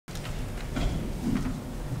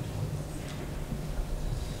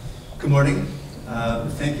Good morning.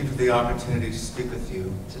 Thank you for the opportunity to speak with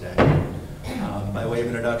you today. By way of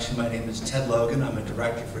introduction, my name is Ted Logan. I'm a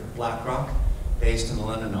director for Blackrock, based in the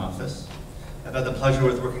London office. I've had the pleasure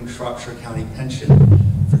of working Shropshire County Pension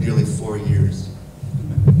for nearly 4 years.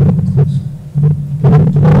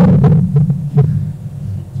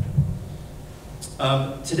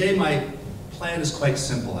 Today, my plan is quite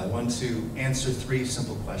simple. I want to answer 3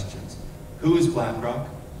 simple questions. Who is Blackrock?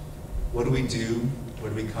 What do we do? Where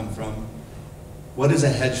do we come from? What is a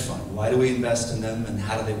hedge fund? Why do we invest in them and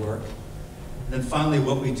how do they work? And then finally,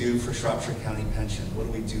 what we do for Shropshire County Pension. What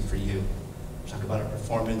do we do for you? We'll talk about our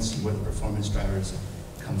performance and where the performance drivers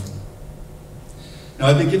come from. Now,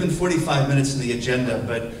 I've been given 45 minutes in the agenda,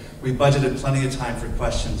 but we budgeted plenty of time for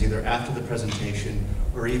questions either after the presentation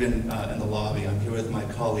or even in the lobby. I'm here with my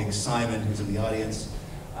colleague Simon, who's in the audience.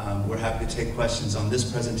 We're happy to take questions on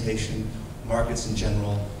this presentation, markets in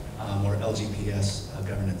general, or LGPS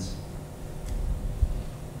governance.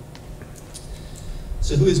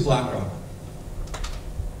 So who is Blackrock?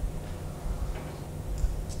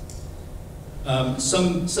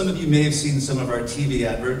 Some of you may have seen some of our TV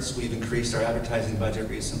adverts. We've increased our advertising budget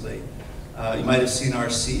recently. You might have seen our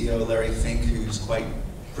CEO, Larry Fink, who's quite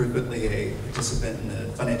frequently a participant in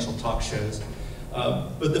the financial talk shows.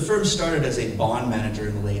 But the firm started as a bond manager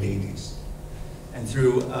in the late 80s. And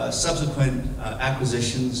through subsequent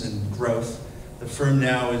acquisitions and growth, the firm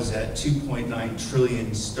now is at 2.9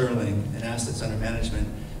 trillion sterling in assets under management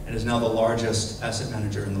and is now the largest asset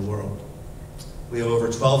manager in the world. We have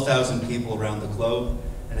over 12,000 people around the globe,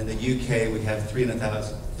 and in the UK we have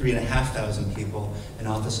 3,500 people in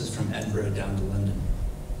offices from Edinburgh down to London.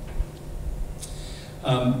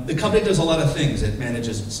 The company does a lot of things. It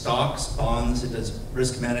manages stocks, bonds, it does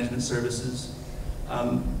risk management services.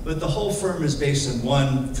 But the whole firm is based on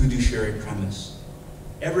one fiduciary premise.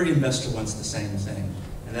 Every investor wants the same thing,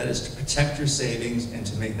 and that is to protect your savings and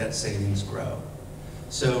to make that savings grow.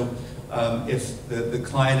 So if the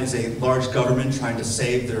client is a large government trying to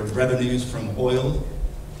save their revenues from oil,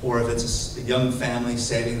 or if it's a young family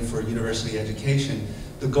saving for university education,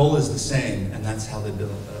 the goal is the same, and that's how the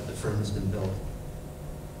firm has been built.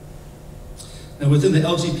 Now, within the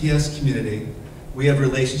LGPS community, we have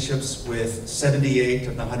relationships with 78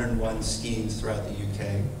 of the 101 schemes throughout the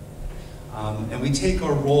UK. And we take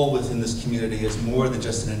our role within this community as more than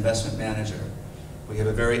just an investment manager. We have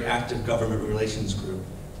a very active government relations group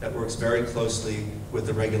that works very closely with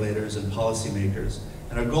the regulators and policymakers.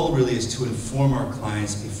 And our goal really is to inform our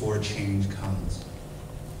clients before change comes.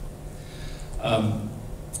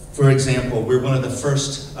 For example, we're one of the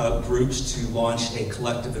first groups to launch a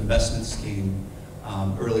collective investment scheme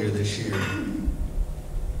earlier this year,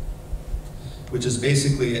 which is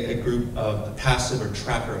basically a group of passive or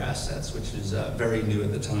tracker assets, which is very new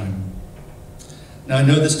at the time. Now, I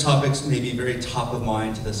know this topic may be very top of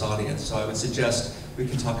mind to this audience, so I would suggest we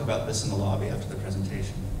can talk about this in the lobby after the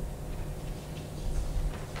presentation.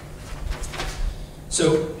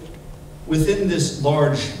 So, within this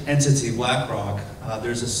large entity, Blackrock,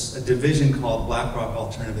 there's a division called Blackrock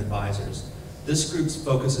Alternative Advisors. This group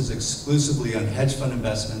focuses exclusively on hedge fund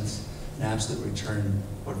investments and absolute return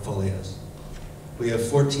portfolios. We have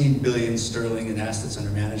 14 billion sterling in assets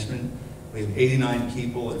under management. We have 89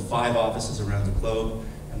 people in 5 offices around the globe,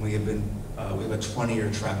 and we have a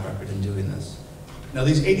 20-year track record in doing this. Now,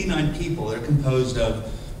 these 89 people are composed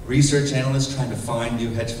of research analysts trying to find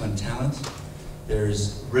new hedge fund talent.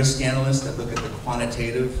 There's risk analysts that look at the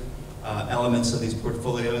quantitative elements of these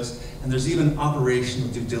portfolios, and there's even operational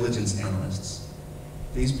due diligence analysts.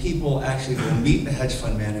 These people actually will meet the hedge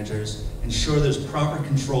fund managers, ensure there's proper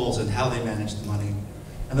controls in how they manage the money,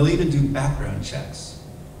 and they'll even do background checks.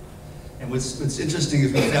 And what's interesting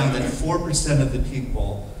is we found that 4% of the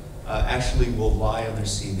people actually will lie on their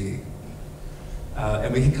CV.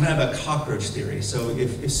 And we kind of have a cockroach theory. So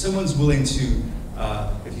if someone's willing to,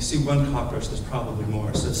 if you see one cockroach, there's probably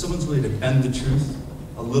more. So if someone's willing to bend the truth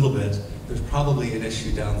a little bit, there's probably an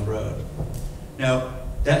issue down the road. Now,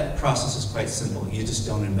 that process is quite simple. You just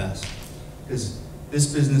don't invest. Because this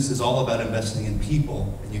business is all about investing in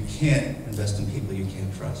people, and you can't invest in people you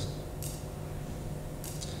can't trust.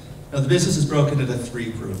 Now, the business is broken into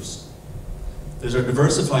 3 groups. There's our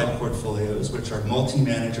diversified portfolios, which are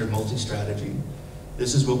multi-manager, multi-strategy.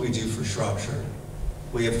 This is what we do for Shropshire.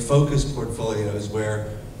 We have focused portfolios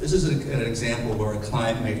where this is an example where a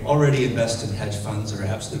client may already invest in hedge funds or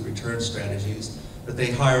absolute return strategies, but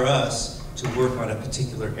they hire us to work on a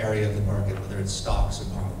particular area of the market, whether it's stocks or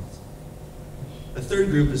bonds. The third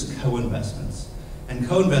group is co-investments. And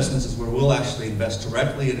co-investments is where we'll actually invest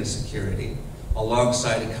directly in a security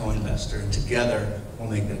alongside a co-investor, and together we'll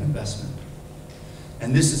make that investment.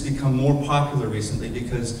 And this has become more popular recently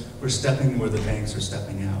because we're stepping where the banks are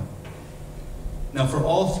stepping out. Now, for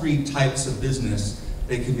all three types of business,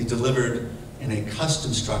 they can be delivered in a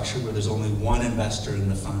custom structure where there's only one investor in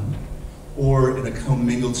the fund, or in a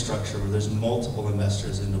commingled structure where there's multiple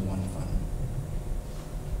investors into one fund.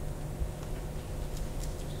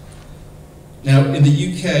 Now, in the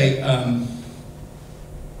UK,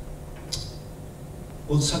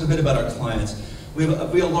 well, let's talk a bit about our clients. We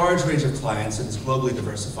have a large range of clients, and it's globally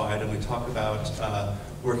diversified, and we talk about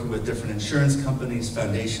working with different insurance companies,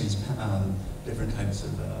 foundations, different types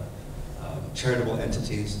of charitable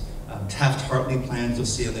entities. Taft-Hartley plans you'll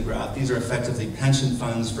see on the graph. These are effectively pension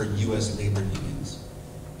funds for US labor unions.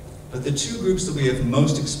 But the two groups that we have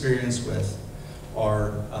most experience with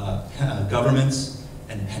are governments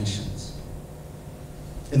and pensions.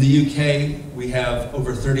 In the UK, we have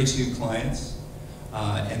over 32 clients,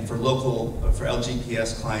 and for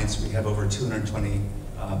LGPS clients, we have over 220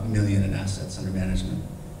 million in assets under management.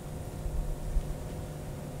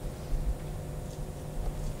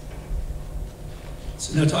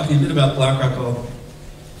 So now talking a bit about Blackrock,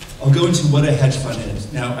 I'll go into what a hedge fund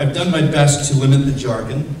is. Now, I've done my best to limit the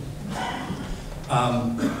jargon,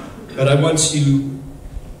 but I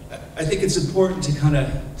think it's important to kind of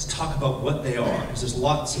talk about what they are, because there's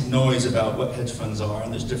lots of noise about what hedge funds are,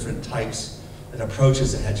 and there's different types and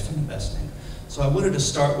approaches to hedge fund investing. So I wanted to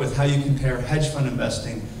start with how you compare hedge fund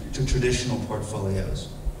investing to traditional portfolios.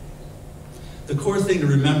 The core thing to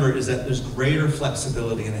remember is that there's greater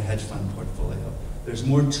flexibility in a hedge fund portfolio. There's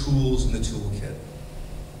more tools in the toolkit.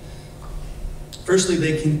 Firstly,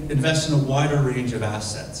 they can invest in a wider range of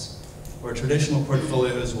assets, where traditional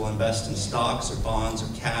portfolios will invest in stocks or bonds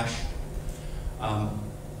or cash.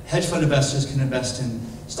 Hedge fund investors can invest in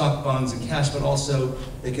stock, bonds, and cash, but also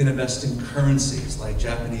they can invest in currencies like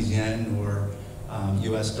Japanese yen or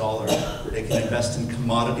US dollar. They can invest in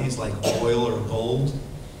commodities like oil or gold,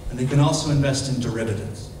 and they can also invest in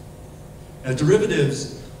derivatives. Now,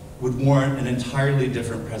 derivatives would warrant an entirely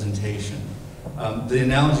different presentation. The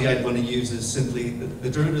analogy I'd want to use is simply the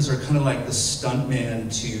derivatives are kind of like the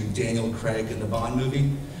stuntman to Daniel Craig in the Bond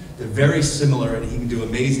movie. They're very similar, and he can do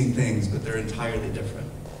amazing things, but they're entirely different.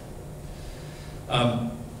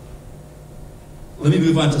 Let me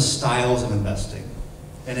move on to styles of investing.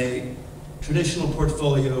 In a traditional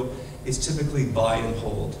portfolio, it's typically buy and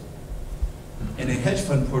hold. In a hedge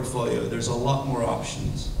fund portfolio, there's a lot more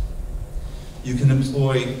options. You can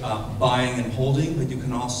employ buying and holding, but you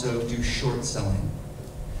can also do short selling.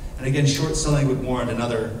 And again, short selling would warrant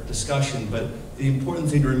another discussion, but the important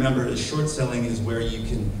thing to remember is short selling is where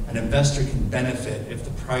an investor can benefit if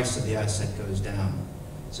the price of the asset goes down.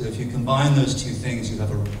 So if you combine those two things, you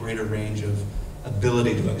have a greater range of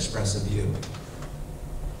ability to express a view.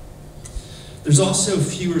 There's also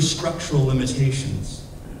fewer structural limitations.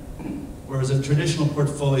 Whereas a traditional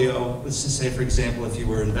portfolio, let's just say, for example, if you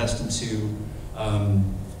were invested into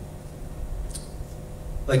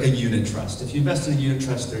like a unit trust. If you invest in a unit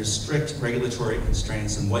trust, there's strict regulatory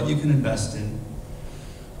constraints on what you can invest in,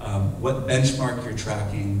 what benchmark you're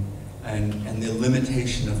tracking, and the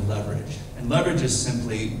limitation of leverage. And leverage is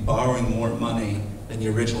simply borrowing more money than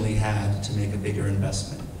you originally had to make a bigger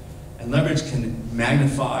investment. And leverage can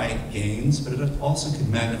magnify gains, but it also can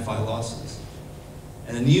magnify losses.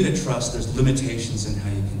 And in the unit trust, there's limitations in how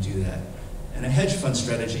you can do that. In a hedge fund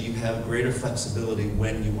strategy, you have greater flexibility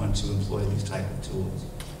when you want to employ these type of tools.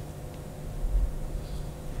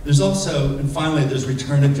 There's also, and finally, there's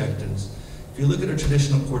return objectives. If you look at a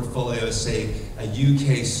traditional portfolio, say a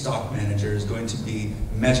UK stock manager is going to be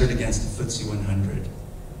measured against the FTSE 100.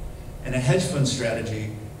 In a hedge fund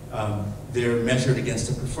strategy, they're measured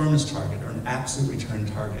against a performance target or an absolute return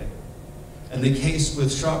target. In the case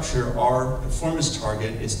with Shropshire, our performance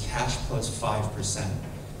target is cash plus 5%.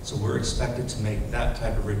 So we're expected to make that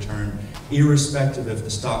type of return, irrespective if the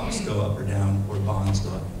stocks go up or down or bonds go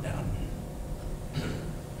up and down.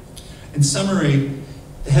 In summary,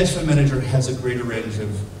 the hedge fund manager has a greater range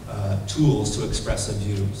of tools to express a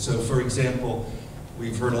view. So for example,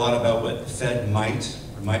 we've heard a lot about what the Fed might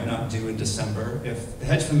or might not do in December. If the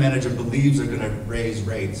hedge fund manager believes they're going to raise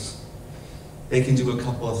rates, they can do a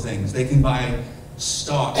couple of things. They can buy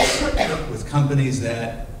stocks with companies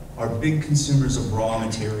that are big consumers of raw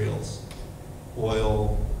materials,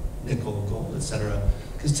 oil, nickel, gold, etc.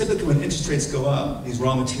 Because typically when interest rates go up, these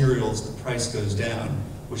raw materials, the price goes down,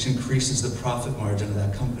 which increases the profit margin of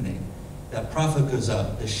that company. That profit goes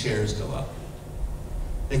up, the shares go up.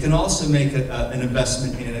 They can also make an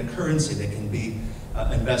investment in a currency. They can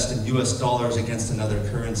invest in US dollars against another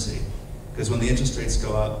currency. Because when the interest rates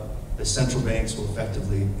go up, the central banks will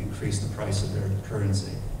effectively increase the price of their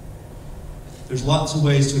currency. There's lots of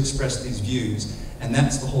ways to express these views, and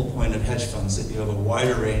that's the whole point of hedge funds, that you have a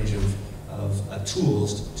wider range of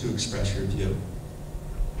tools to express your view.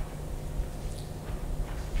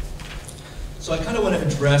 So I kind of want to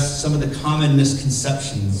address some of the common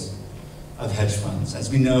misconceptions of hedge funds. As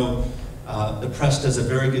we know, the press does a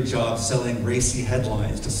very good job selling racy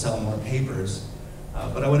headlines to sell more papers.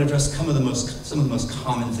 But I want to address some of the most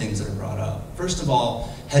common things that are brought up. First of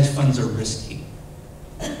all, hedge funds are risky.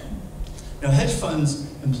 Now, hedge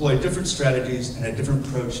funds employ different strategies and a different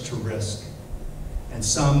approach to risk. And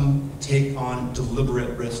some take on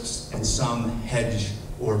deliberate risks, and some hedge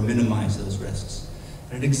or minimize those risks.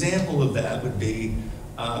 And an example of that would be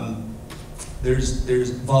there's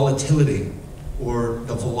volatility, or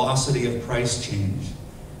the velocity of price change.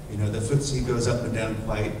 You know, the FTSE goes up and down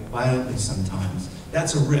quite violently sometimes.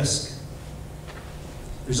 That's a risk.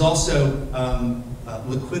 There's also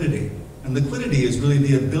liquidity. And liquidity is really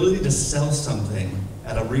the ability to sell something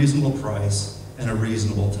at a reasonable price in a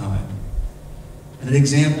reasonable time. And an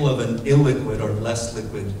example of an illiquid or less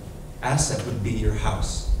liquid asset would be your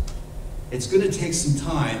house. It's going to take some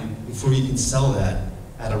time before you can sell that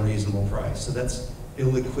at a reasonable price. So that's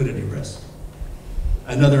illiquidity risk.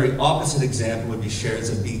 Another opposite example would be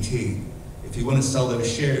shares of BT. If you want to sell those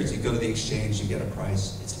shares, you go to the exchange, you get a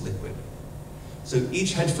price, it's liquid. So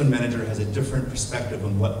each hedge fund manager has a different perspective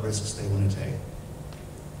on what risks they want to take.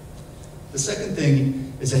 The second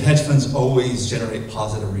thing is that hedge funds always generate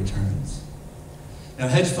positive returns. Now,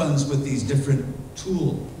 hedge funds with these different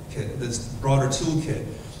toolkit, this broader toolkit,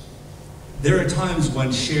 there are times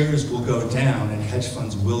when shares will go down and hedge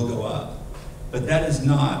funds will go up. But that is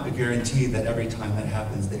not a guarantee that every time that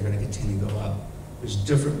happens, they're going to continue to go up. There's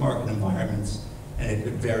different market environments, and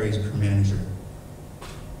it varies per manager.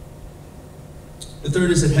 The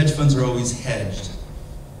third is that hedge funds are always hedged.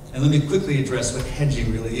 And let me quickly address what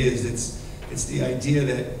hedging really is. It's the idea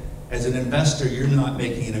that as an investor, you're not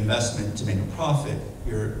making an investment to make a profit.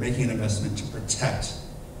 You're making an investment to protect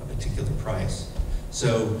a particular price.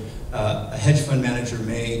 So a hedge fund manager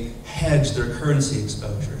may hedge their currency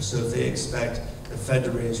exposure. So if they expect the Fed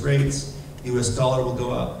to raise rates, the US dollar will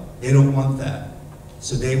go up. They don't want that.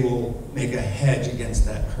 So they will make a hedge against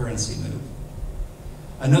that currency move.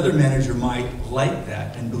 Another manager might like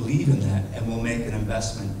that and believe in that and will make an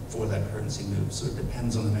investment for that currency move. So it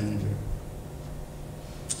depends on the manager.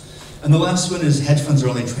 And the last one is hedge funds are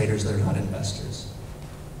only traders, they're not investors.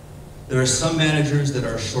 There are some managers that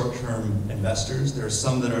are short-term investors. There are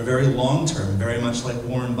some that are very long-term, very much like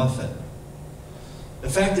Warren Buffett. The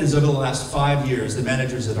fact is, over the last 5 years, the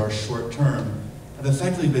managers that are short-term have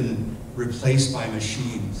effectively been replaced by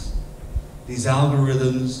machines. These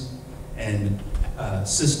algorithms and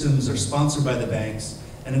systems are sponsored by the banks,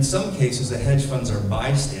 and in some cases, the hedge funds are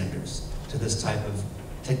bystanders to this type of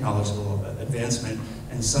technological advancement,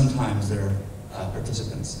 and sometimes they're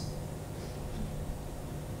participants.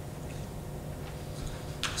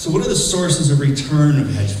 So what are the sources of return of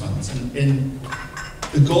hedge funds? And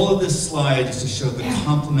the goal of this slide is to show the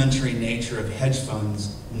complementary nature of hedge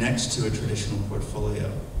funds next to a traditional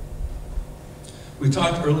portfolio. We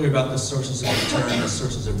talked earlier about the sources of return and the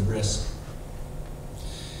sources of risk.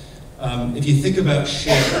 If you think about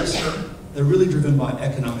shares, they're really driven by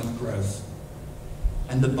economic growth.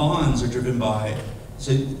 And the bonds are driven by,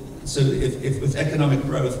 so if with economic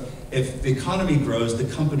growth, if the economy grows,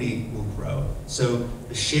 the company will grow. So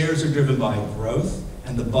the shares are driven by growth,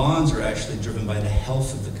 and the bonds are actually driven by the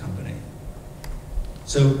health of the company.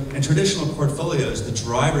 So in traditional portfolios, the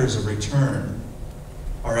drivers of return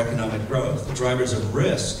are economic growth. The drivers of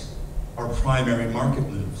risk are primary market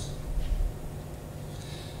moves.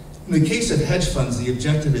 In the case of hedge funds, the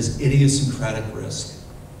objective is idiosyncratic risk.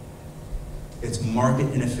 It's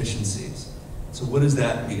market inefficiencies. So what does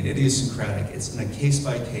that mean? Idiosyncratic. It's in a case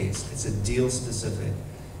by case. It's a deal specific.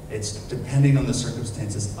 It's depending on the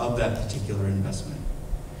circumstances of that particular investment.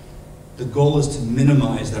 The goal is to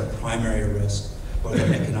minimize that primary risk or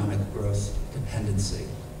that economic growth dependency.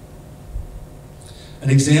 An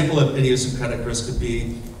example of idiosyncratic risk would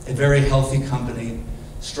be a very healthy company,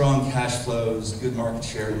 strong cash flows, good market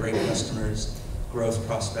share, great customers, growth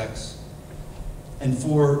prospects. And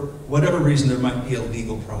for whatever reason, there might be a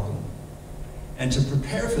legal problem. And to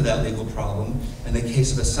prepare for that legal problem, in the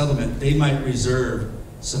case of a settlement, they might reserve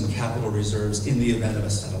some capital reserves in the event of a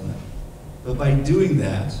settlement. But by doing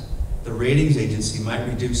that, the ratings agency might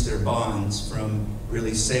reduce their bonds from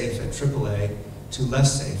really safe at AAA to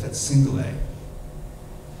less safe at single A.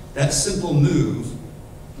 That simple move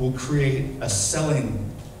will create a selling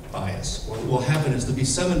bias. What will happen is there'll be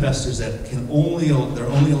some investors that they're only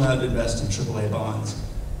allowed to invest in AAA bonds,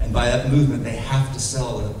 and by that movement, they have to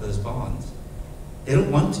sell those bonds. They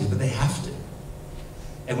don't want to, but they have to.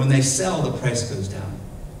 And when they sell, the price goes down.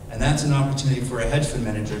 And that's an opportunity for a hedge fund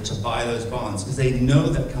manager to buy those bonds because they know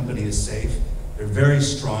that company is safe. They're a very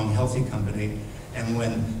strong, healthy company. And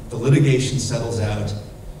when the litigation settles out,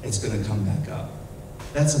 it's going to come back up.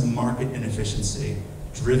 That's a market inefficiency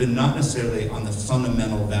driven not necessarily on the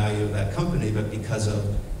fundamental value of that company, but because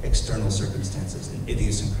of external circumstances, an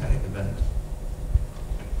idiosyncratic event.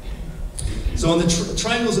 So on the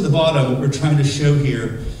triangles at the bottom, what we're trying to show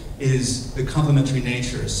here is the complementary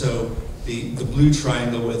nature. So the blue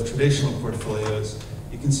triangle with traditional portfolios,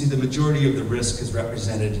 you can see the majority of the risk is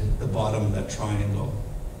represented at the bottom of that triangle.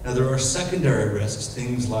 Now there are secondary risks,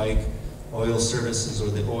 things like oil services or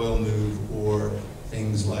the oil move, or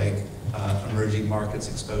things like emerging markets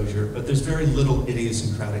exposure, but there's very little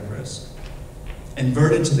idiosyncratic risk.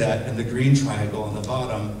 Inverted to that, in the green triangle on the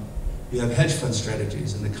bottom, you have hedge fund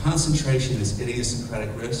strategies, and the concentration is idiosyncratic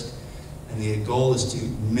risk, and the goal is to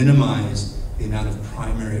minimize the amount of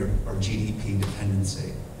primary or GDP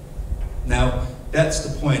dependency. Now, that's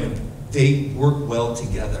the point. They work well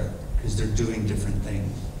together because they're doing different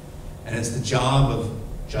things. And it's the job of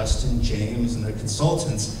Justin, James, and their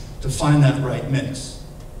consultants to find that right mix.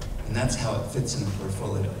 And that's how it fits in a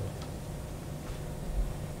portfolio.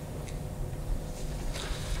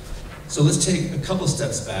 So let's take a couple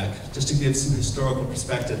steps back just to give some historical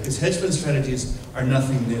perspective, because hedge fund strategies are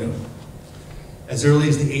nothing new. As early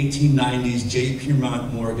as the 1890s, J.P.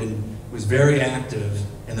 Morgan was very active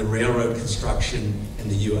in the railroad construction in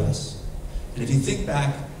the US. And if you think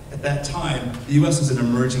back at that time, the US was an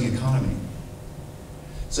emerging economy.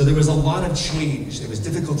 So there was a lot of change. It was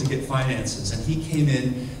difficult to get finances, and he came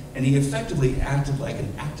in and he effectively acted like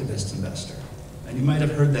an activist investor. And you might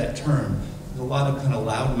have heard that term. There's a lot of kind of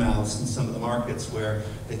loudmouths in some of the markets where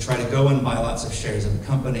they try to go and buy lots of shares of a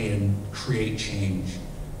company and create change.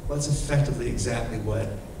 Well, that's effectively exactly what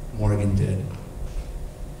Morgan did.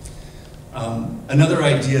 Another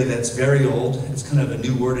idea that's very old, it's kind of a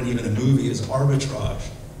new word and even a movie, is arbitrage.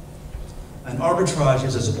 And arbitrage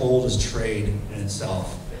is as old as trade in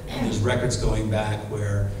itself. And there's records going back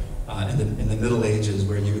where, in the Middle Ages,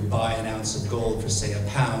 where you would buy an ounce of gold for, say,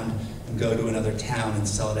 £1 and go to another town and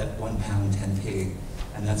sell it at £1, 10p.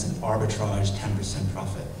 And that's an arbitrage, 10%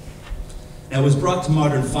 profit. Now, it was brought to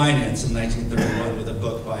modern finance in 1931 with a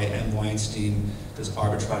book by M. Weinstein, this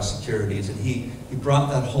Arbitrage Securities, and he brought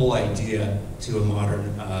that whole idea to a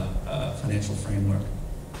modern financial framework.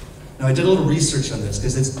 Now, I did a little research on this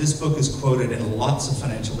because this book is quoted in lots of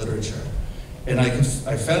financial literature, and I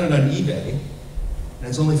found it on eBay, and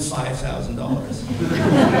it's only $5,000.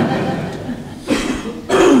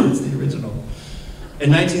 It's the original.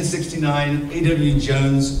 In 1969, A.W.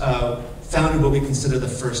 Jones founded what we consider the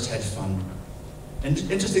first hedge fund. And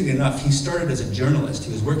interestingly enough, he started as a journalist.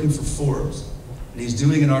 He was working for Forbes, and he's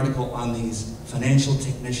doing an article on these financial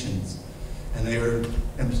technicians. And they were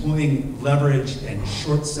employing leverage and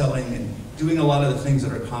short selling and doing a lot of the things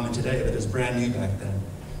that are common today, but it was brand new back then.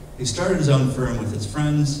 He started his own firm with his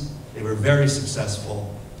friends. They were very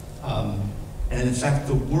successful. And in fact,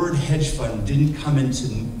 the word hedge fund didn't come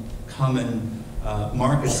into common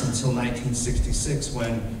markets until 1966,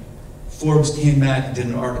 when Forbes came back and did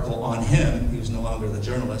an article on him. He was no longer the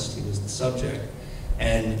journalist, he was the subject.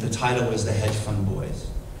 And the title was The Hedge Fund Boys.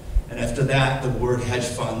 And after that, the word hedge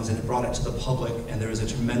funds, and it brought it to the public, and there was a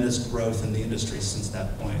tremendous growth in the industry since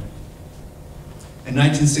that point. In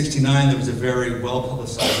 1969, there was a very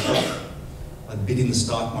well-publicized book, Beating the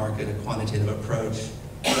Stock Market, a quantitative approach.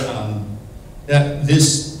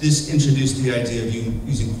 This introduced the idea of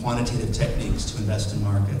using quantitative techniques to invest in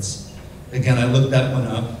markets. Again, I looked that one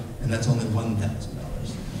up, and that's only $1,000.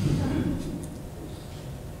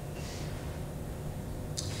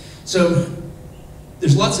 So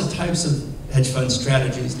there's lots of types of hedge fund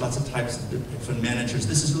strategies, lots of types of hedge fund managers.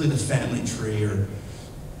 This is really the family tree, or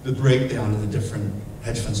the breakdown of the different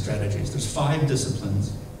hedge fund strategies. There's 5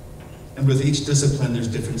 disciplines, and with each discipline there's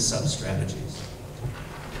different sub-strategies.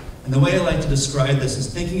 And the way I like to describe this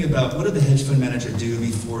is thinking about, what did the hedge fund manager do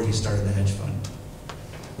before he started the hedge fund?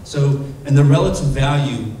 So in the relative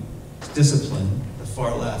value discipline, the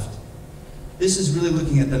far left, this is really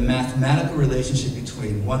looking at the mathematical relationship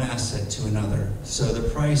between one asset to another. So the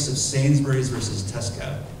price of Sainsbury's versus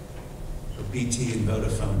Tesco, or BT and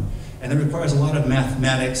Vodafone. And it requires a lot of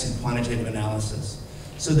mathematics and quantitative analysis.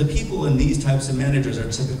 So the people in these types of managers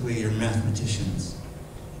are typically your mathematicians.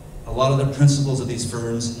 A lot of the principals of these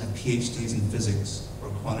firms have PhDs in physics or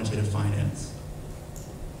quantitative finance.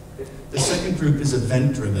 The second group is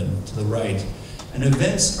event-driven, to the right. And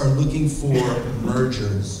events are looking for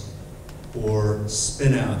mergers or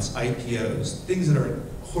spin-outs, IPOs, things that are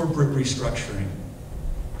corporate restructuring.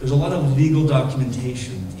 There's a lot of legal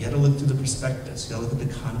documentation. You got to look through the prospectus. You got to look at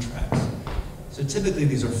the contracts. So typically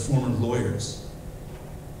these are former lawyers.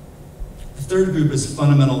 The third group is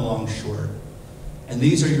fundamental long-short. And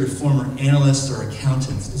these are your former analysts or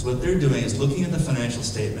accountants, because what they're doing is looking at the financial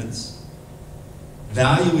statements,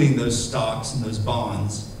 valuing those stocks and those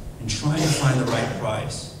bonds, and trying to find the right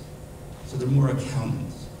price. So they're more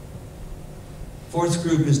accountants. Fourth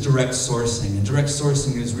group is direct sourcing, and direct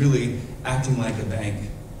sourcing is really acting like a bank.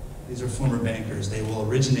 These are former bankers. They will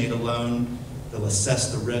originate a loan, they'll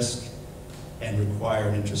assess the risk, and require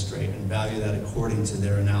an interest rate and value that according to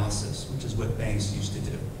their analysis, which is what banks used to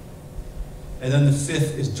do. And then the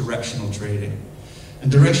fifth is directional trading.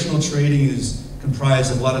 And directional trading is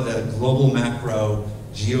comprised of a lot of the global macro,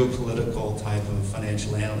 geopolitical type of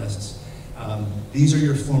financial analysts. These are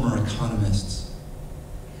your former economists.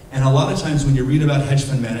 And a lot of times when you read about hedge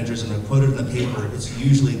fund managers and are quoted in the paper, it's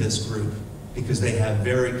usually this group, because they have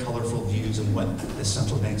very colorful views on what the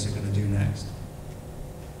central banks are going to do next.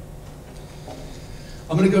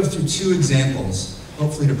 I'm going to go through two examples,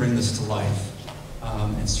 hopefully to bring this to life,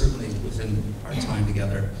 and certainly within our time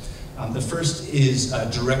together. The first is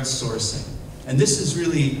direct sourcing. And this is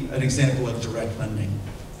really an example of direct lending.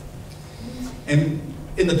 And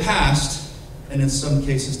in the past, and in some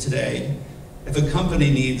cases today, if a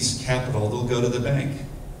company needs capital, they'll go to the bank,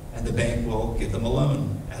 and the bank will give them a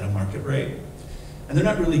loan at a market rate. And they're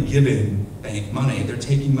not really giving bank money, they're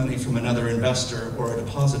taking money from another investor or a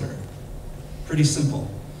depositor. Pretty simple.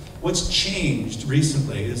 What's changed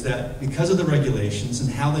recently is that because of the regulations and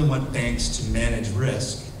how they want banks to manage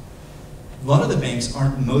risk, a lot of the banks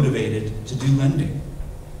aren't motivated to do lending.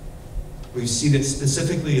 We've seen it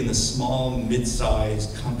specifically in the small,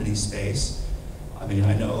 mid-sized company space. I mean,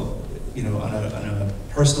 I know, on a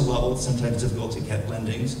personal level, it's sometimes difficult to get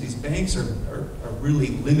lending. So these banks are really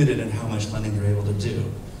limited in how much lending they're able to do.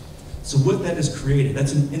 So what that has created,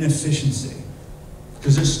 that's an inefficiency,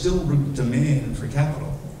 because there's still demand for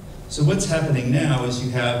capital. So what's happening now is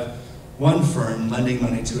you have one firm lending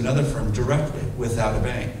money to another firm directly without a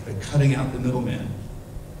bank. They're cutting out the middleman.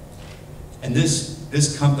 And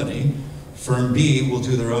this company, firm B, will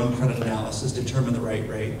do their own credit analysis, determine the right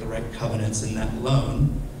rate, the right covenants in that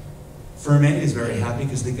loan. Firm A is very happy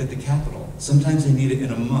because they get the capital. Sometimes they need it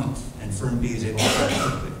in a month, and firm B is able to get it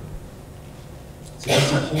quickly. So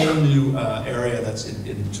that's a whole new area that's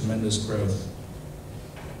in tremendous growth.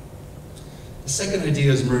 The second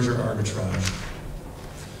idea is merger arbitrage.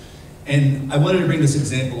 And I wanted to bring this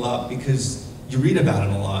example up because you read about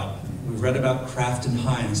it a lot. We've read about Kraft and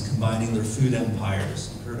Heinz combining their food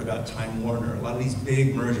empires. We've heard about Time Warner, a lot of these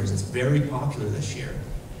big mergers. It's very popular this year.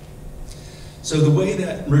 So the way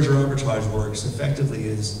that merger arbitrage works effectively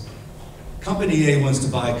is Company A wants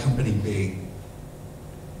to buy Company B.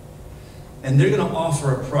 And they're going to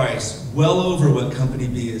offer a price well over what Company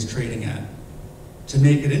B is trading at to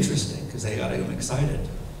make it interesting, because they got to get them excited.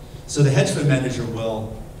 So the hedge fund manager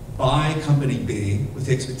will buy Company B with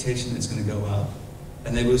the expectation that it's going to go up,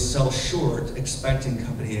 and they will sell short expecting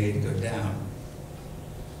Company A to go down.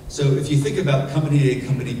 So if you think about Company A,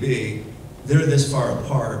 Company B, they're this far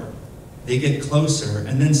apart, they get closer,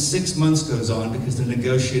 and then 6 months goes on because they're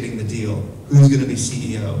negotiating the deal. Who's going to be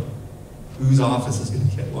CEO? Whose office is going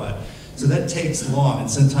to get what? So that takes long,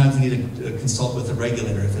 and sometimes you need to consult with the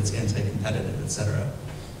regulator if it's anti-competitive, etc.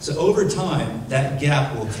 So over time, that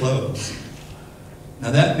gap will close.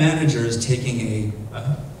 Now that manager is taking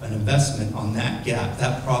an investment on that gap,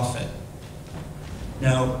 that profit.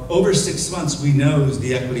 Now, over 6 months, we know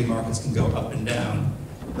the equity markets can go up and down,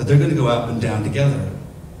 but they're going to go up and down together.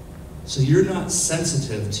 So you're not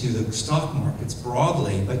sensitive to the stock markets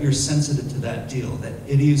broadly, but you're sensitive to that deal, that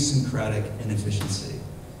idiosyncratic inefficiency.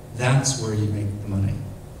 That's where you make the money.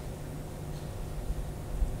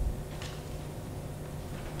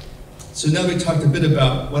 So now we talked a bit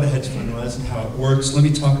about what a hedge fund was and how it works. Let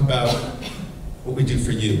me talk about what we do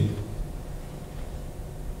for you.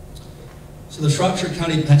 So the Shropshire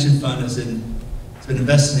County Pension Fund has been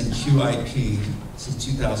invested in QIP since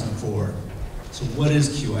 2004. So what is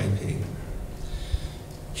QIP?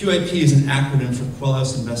 QIP is an acronym for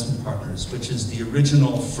Quellos Investment Partners, which is the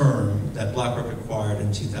original firm that Blackrock acquired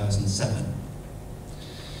in 2007.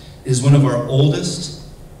 It is one of our oldest,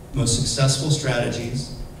 most successful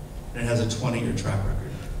strategies, and it has a 20-year track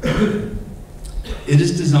record. It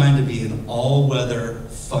is designed to be an all-weather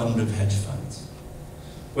fund of hedge funds.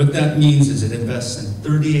 What that means is it invests in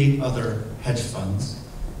 38 other hedge funds,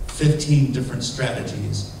 15 different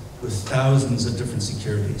strategies, with thousands of different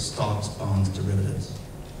securities, stocks, bonds, derivatives.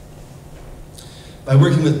 By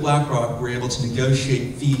working with Blackrock, we're able to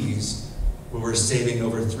negotiate fees where we're saving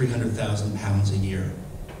over £300,000 a year.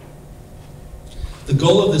 The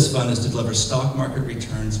goal of this fund is to deliver stock market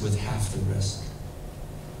returns with half the risk.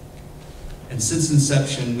 And since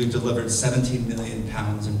inception, we've delivered 17 million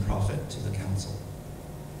pounds in profit to the council.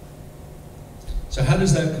 So how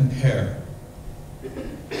does that compare?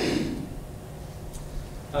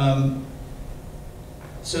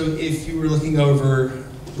 So if you were looking over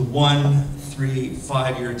the 1, 3,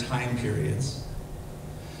 5-year time periods,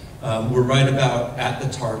 we're right about at the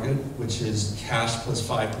target, which is cash plus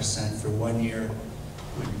 5% for 1 year.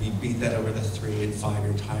 We beat that over the 3 and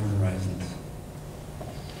 5-year time horizons.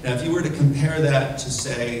 Now, if you were to compare that to,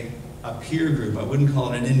 say, a peer group, I wouldn't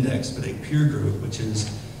call it an index, but a peer group, which is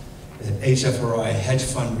the HFRI, Hedge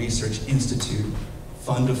Fund Research Institute,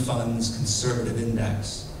 Fund of Funds Conservative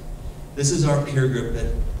Index. This is our peer group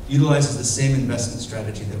that utilizes the same investment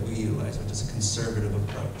strategy that we utilize, which is a conservative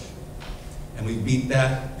approach. And we beat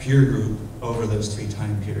that peer group over those 3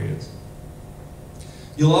 time periods.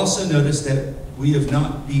 You'll also notice that we have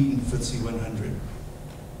not beaten FTSE 100.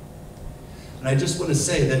 And I just want to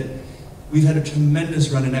say that we've had a tremendous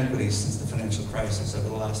run in equities since the financial crisis over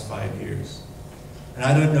the last 5 years. And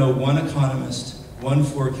I don't know one economist, one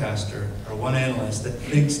forecaster, or one analyst that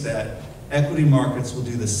thinks that equity markets will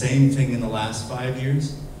do the same thing in the last 5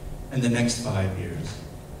 years and the next 5 years.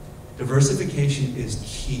 Diversification is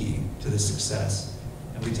key to the success,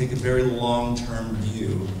 and we take a very long-term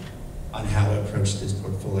view on how to approach this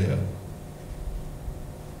portfolio.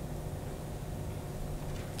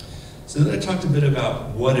 So that I talked a bit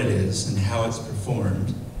about what it is and how it's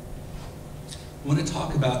performed, I want to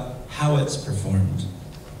talk about how it's performed.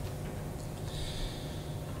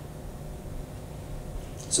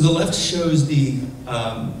 So the left shows the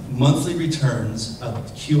monthly returns of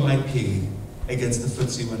QIP against the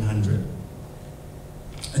FTSE 100.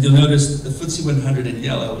 And you'll notice the FTSE 100 in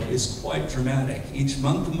yellow is quite dramatic. Each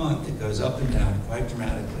month to month, it goes up and down quite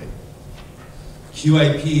dramatically.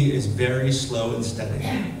 QIP is very slow and steady.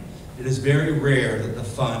 It is very rare that the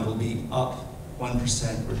fund will be up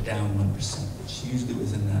 1% or down 1%. It's usually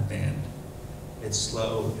within that band. It's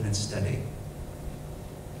slow and it's steady.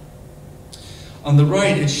 On the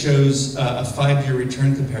right, it shows a 5-year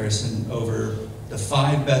return comparison over the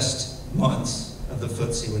 5 best months of the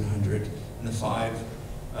FTSE 100 and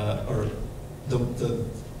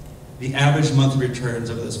the average monthly returns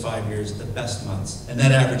over those 5 years, the best months, and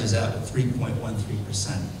that averages out at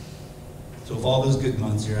 3.13%. So of all those good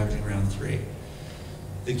months, you're averaging around 3.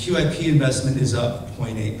 The QIP investment is up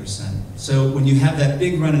 0.8%. So when you have that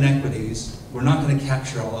big run in equities, we're not going to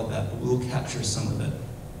capture all of that, but we'll capture some of it.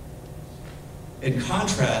 In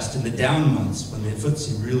contrast, in the down months, when the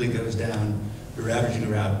FTSE really goes down, you're averaging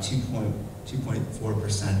around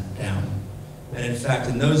 2.4% down. And in fact,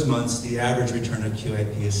 in those months, the average return of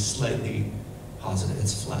QIP is slightly positive,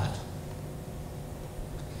 it's flat.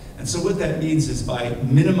 And so what that means is by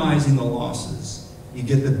minimizing the losses, you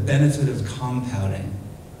get the benefit of compounding.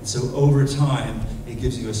 And so over time, it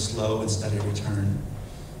gives you a slow and steady return.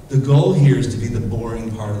 The goal here is to be the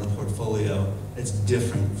boring part of the portfolio that's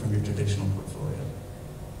different from your traditional portfolio.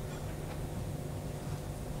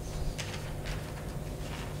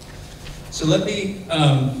 So let me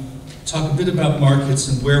talk a bit about markets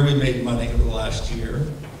and where we made money over the last year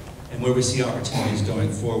and where we see opportunities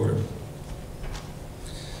going forward.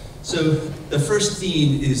 So the first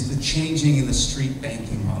theme is the changing in the street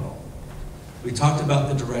banking model. We talked about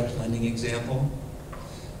the direct lending example,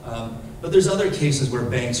 but there's other cases where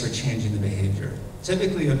banks are changing the behavior.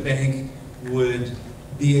 Typically, a bank would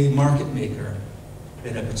be a market maker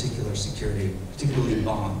in a particular security, particularly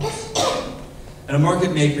bonds. And a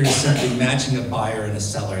market maker is simply matching a buyer and a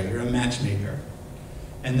seller. You're a matchmaker.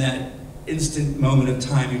 And that instant moment of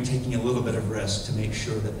time, you're taking a little bit of risk to make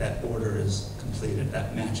sure that that order is completed,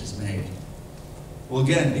 that match is made. Well,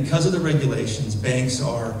 again, because of the regulations, banks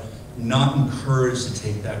are not encouraged to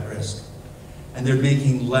take that risk. And they're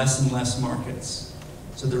making less and less markets.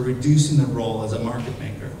 So they're reducing the role as a market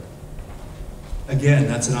maker. Again,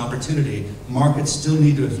 that's an opportunity. Markets still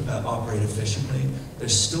need to operate efficiently.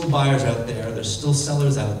 There's still buyers out there. There's still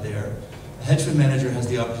sellers out there. A hedge fund manager has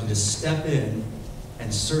the opportunity to step in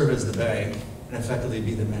and serve as the bank and effectively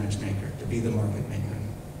be the matchmaker, to be the market maker.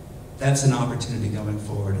 That's an opportunity going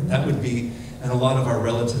forward. And that would be in a lot of our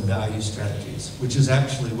relative value strategies, which is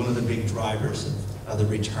actually one of the big drivers of the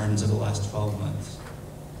returns of the last 12 months.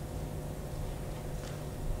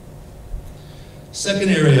 Second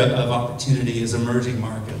area of opportunity is emerging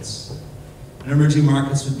markets. And emerging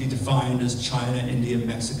markets would be defined as China, India,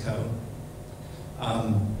 Mexico.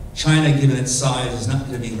 China, given its size, is not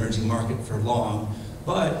going to be an emerging market for long,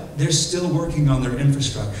 but they're still working on their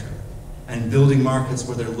infrastructure and building markets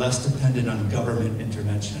where they're less dependent on government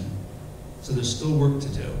intervention. So there's still work to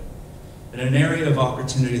do. And an area of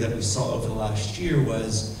opportunity that we saw over the last year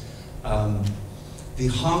was the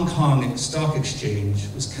Hong Kong Stock Exchange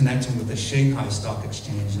was connecting with the Shanghai Stock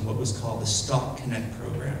Exchange in what was called the Stock Connect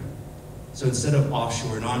program. So instead of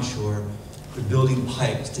offshore and onshore, we're building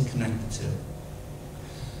pipes to connect the two.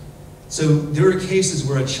 So there are cases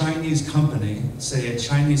where a Chinese company, say a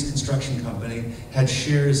Chinese construction company, had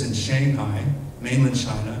shares in Shanghai, mainland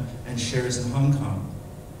China, and shares in Hong Kong.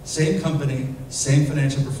 Same company, same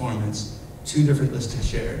financial performance, two different listed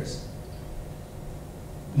shares.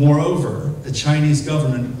 Moreover, the Chinese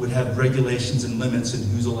government would have regulations and limits in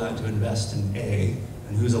who's allowed to invest in A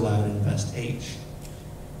and who's allowed to invest H.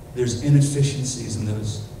 There's inefficiencies in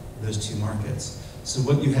those two markets. So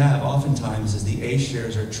what you have oftentimes is the A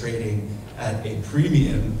shares are trading at a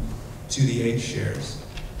premium to the H shares.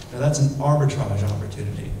 Now that's an arbitrage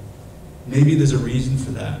opportunity. Maybe there's a reason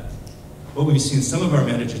for that. What we've seen some of our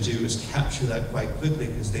managers do is capture that quite quickly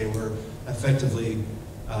because they were effectively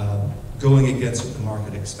going against what the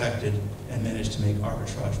market expected and managed to make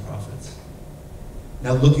arbitrage profits.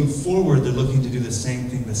 Now looking forward, they're looking to do the same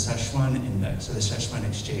thing with Sichuan Index or the Sichuan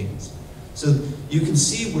Exchange. So you can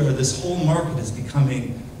see where this whole market is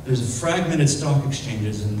becoming, there's fragmented stock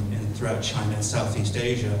exchanges throughout China and Southeast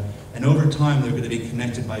Asia, and over time they're going to be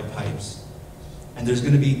connected by pipes. And there's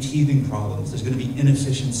going to be teething problems, there's going to be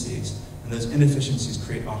inefficiencies, and those inefficiencies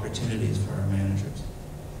create opportunities for our managers.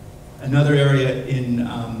 Another area in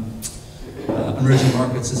emerging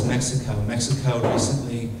markets is Mexico. Mexico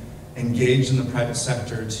recently engaged in the private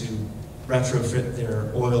sector to retrofit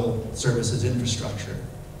their oil services infrastructure.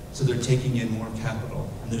 So they're taking in more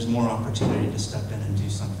capital, and there's more opportunity to step in and do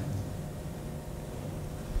something.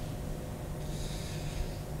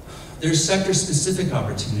 There's sector-specific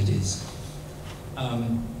opportunities.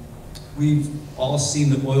 We've all seen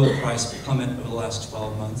the oil price plummet over the last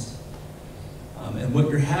 12 months. And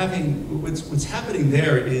what's happening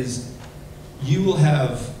there is you will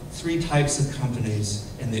have three types of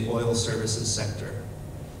companies in the oil services sector.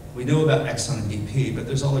 We know about Exxon and BP, but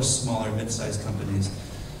there's other smaller, mid-sized companies.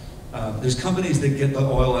 There's companies that get the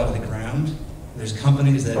oil out of the ground. There's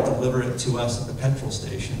companies that deliver it to us at the petrol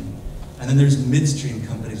station. And then there's midstream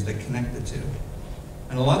companies that connect the two.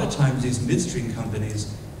 And a lot of times these midstream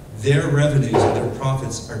companies, their revenues and their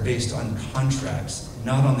profits are based on contracts,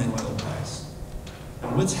 not on the oil price.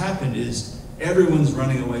 And what's happened is everyone's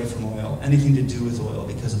running away from oil, anything to do with oil,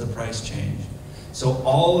 because of the price change. So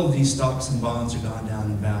all of these stocks and bonds are gone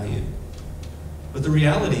down in value. But the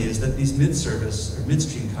reality is that these mid-service or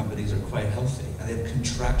midstream companies are quite healthy, and they have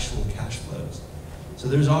contractual cash flows. So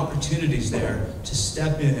there's opportunities there to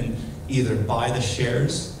step in and either buy the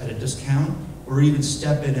shares at a discount, or even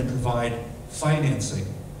step in and provide financing.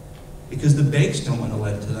 Because the banks don't want to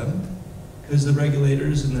lend to them, because the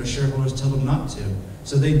regulators and their shareholders tell them not to.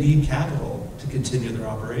 So they need capital to continue their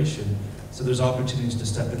operation. So there's opportunities to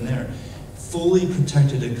step in there. Fully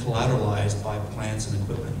protected and collateralized by plants and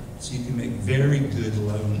equipment. So you can make very good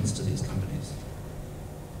loans to these companies.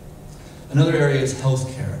 Another area is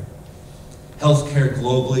healthcare. Healthcare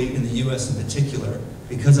globally, in the US in particular,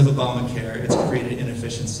 because of Obamacare, it's created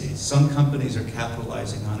inefficiencies. Some companies are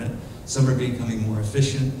capitalizing on it, some are becoming more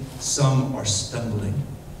efficient, some are stumbling.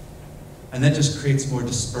 And that just creates more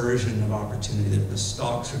dispersion of opportunity, that the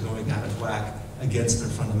stocks are going out of whack against their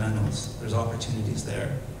fundamentals. There's opportunities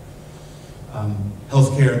there.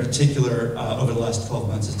 Healthcare in particular, over the last 12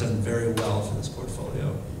 months, has done very well for this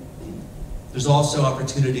portfolio. There's also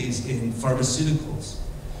opportunities in pharmaceuticals.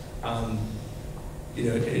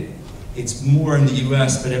 It's more in the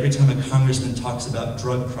US, but every time a congressman talks about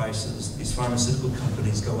drug prices, these pharmaceutical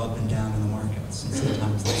companies go up and down in the markets, and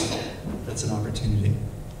sometimes that's an opportunity.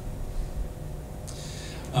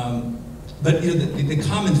 But the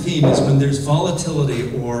common theme is when there's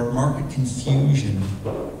volatility or market confusion,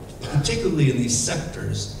 particularly in these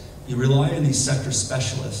sectors, you rely on these sector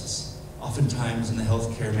specialists. Oftentimes in the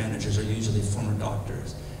healthcare, managers are usually former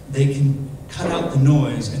doctors. They can cut out the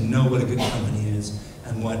noise and know what a good company is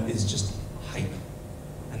and what is just hype.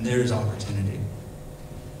 And there's opportunity.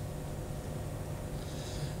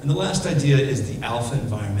 And the last idea is the alpha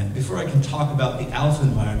environment. Before I can talk about the alpha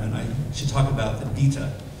environment, I should talk about the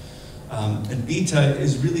beta. And beta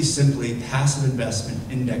is really simply passive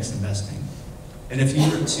investment, index investing. And if you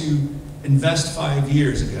were to invest 5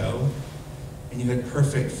 years ago, and you had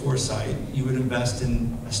perfect foresight, you would invest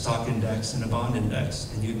in a stock index and a bond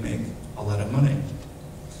index, and you'd make a lot of money.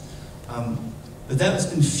 But that has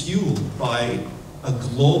been fueled by a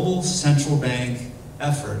global central bank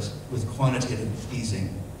effort with quantitative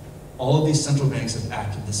easing. All of these central banks have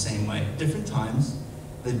acted the same way. At different times,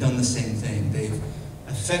 they've done the same thing. They've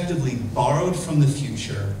effectively borrowed from the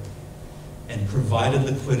future and provided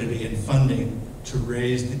liquidity and funding to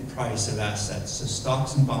raise the price of assets. So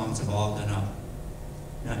stocks and bonds have all gone up.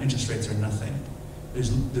 Now interest rates are nothing.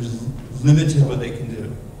 There's limited what they can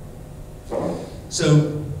do.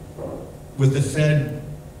 So with the Fed,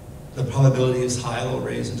 the probability is high it'll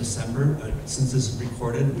raise in December, but since this is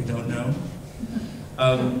recorded, we don't know.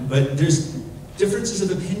 But there's differences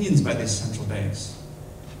of opinions by these central banks.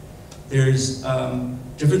 There's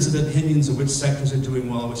difference of opinions of which sectors are doing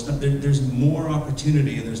well, which not. There's more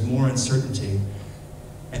opportunity and there's more uncertainty.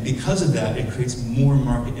 And because of that, it creates more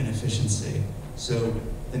market inefficiency. So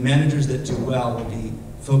the managers that do well will be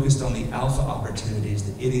focused on the alpha opportunities,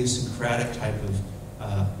 the idiosyncratic type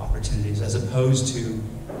of opportunities, as opposed to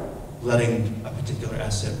letting a particular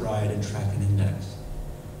asset ride and track an index.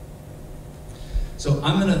 So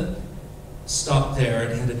I'm going to stop there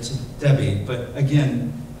and hand it to Debbie. But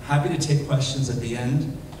again, happy to take questions at the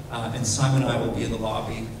end. And Simon and I will be in the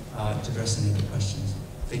lobby to address any of the questions.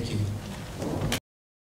 Thank you.